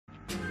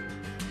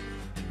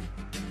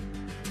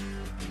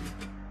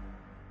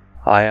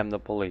I am the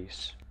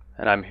police,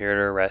 and I'm here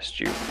to arrest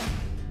you.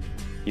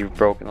 You've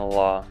broken the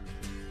law.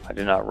 I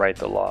did not write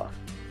the law.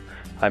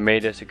 I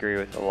may disagree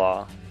with the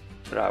law,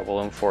 but I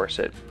will enforce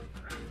it.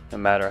 No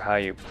matter how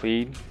you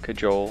plead,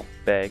 cajole,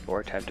 beg,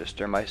 or attempt to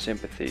stir my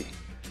sympathy,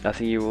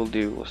 nothing you will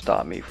do will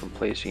stop me from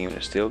placing you in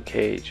a steel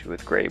cage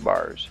with gray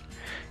bars.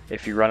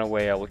 If you run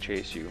away, I will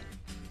chase you.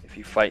 If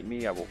you fight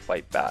me, I will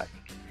fight back.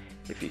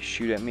 If you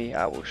shoot at me,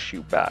 I will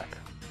shoot back.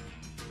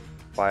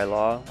 By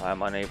law, I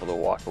am unable to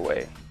walk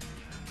away.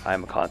 I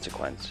am a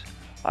consequence.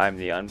 I am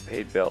the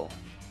unpaid bill.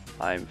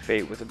 I am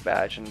fate with a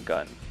badge and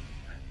gun.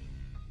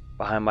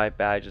 Behind my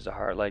badge is a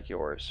heart like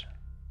yours.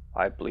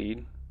 I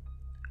bleed.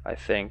 I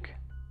think.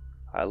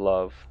 I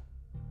love.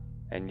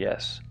 And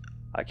yes,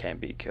 I can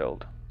be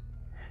killed.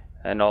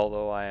 And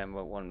although I am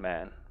but one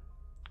man,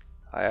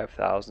 I have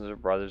thousands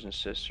of brothers and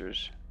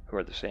sisters who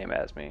are the same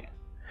as me.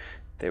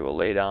 They will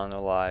lay down their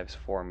lives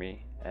for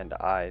me, and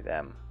I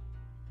them.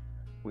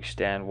 We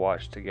stand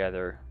watch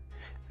together,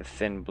 the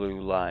thin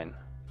blue line,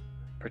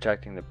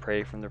 protecting the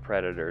prey from the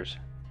predators,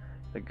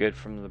 the good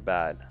from the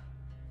bad.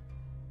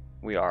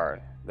 We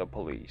are the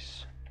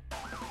police.